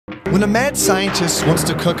When a mad scientist wants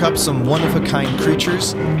to cook up some one-of-a-kind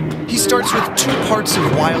creatures, he starts with 2 parts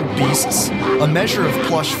of wild beasts, a measure of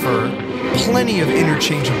plush fur, plenty of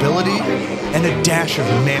interchangeability, and a dash of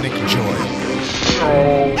manic joy.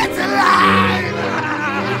 It's alive!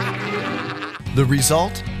 The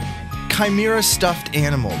result? Chimera stuffed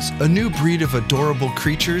animals, a new breed of adorable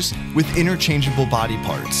creatures with interchangeable body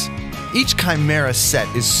parts. Each Chimera set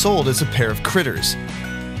is sold as a pair of critters.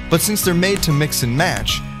 But since they're made to mix and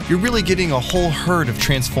match, you're really getting a whole herd of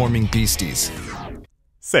transforming beasties.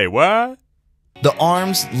 Say what? The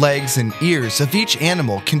arms, legs, and ears of each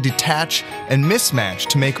animal can detach and mismatch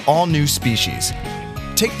to make all new species.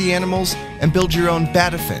 Take the animals and build your own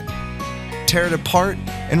Batephant. Tear it apart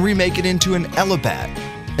and remake it into an elebat,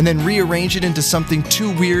 and then rearrange it into something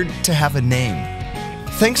too weird to have a name.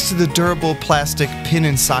 Thanks to the durable plastic pin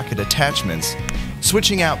and socket attachments,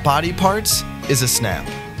 switching out body parts is a snap.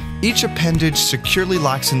 Each appendage securely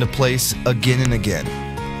locks into place again and again.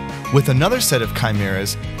 With another set of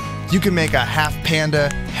chimeras, you can make a half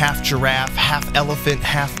panda, half giraffe, half elephant,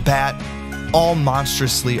 half bat, all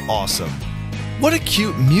monstrously awesome. What a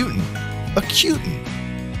cute mutant, a cutant.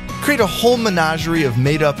 Create a whole menagerie of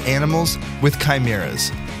made-up animals with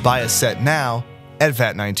chimeras. Buy a set now at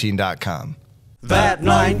vat19.com.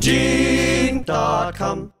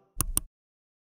 vat19.com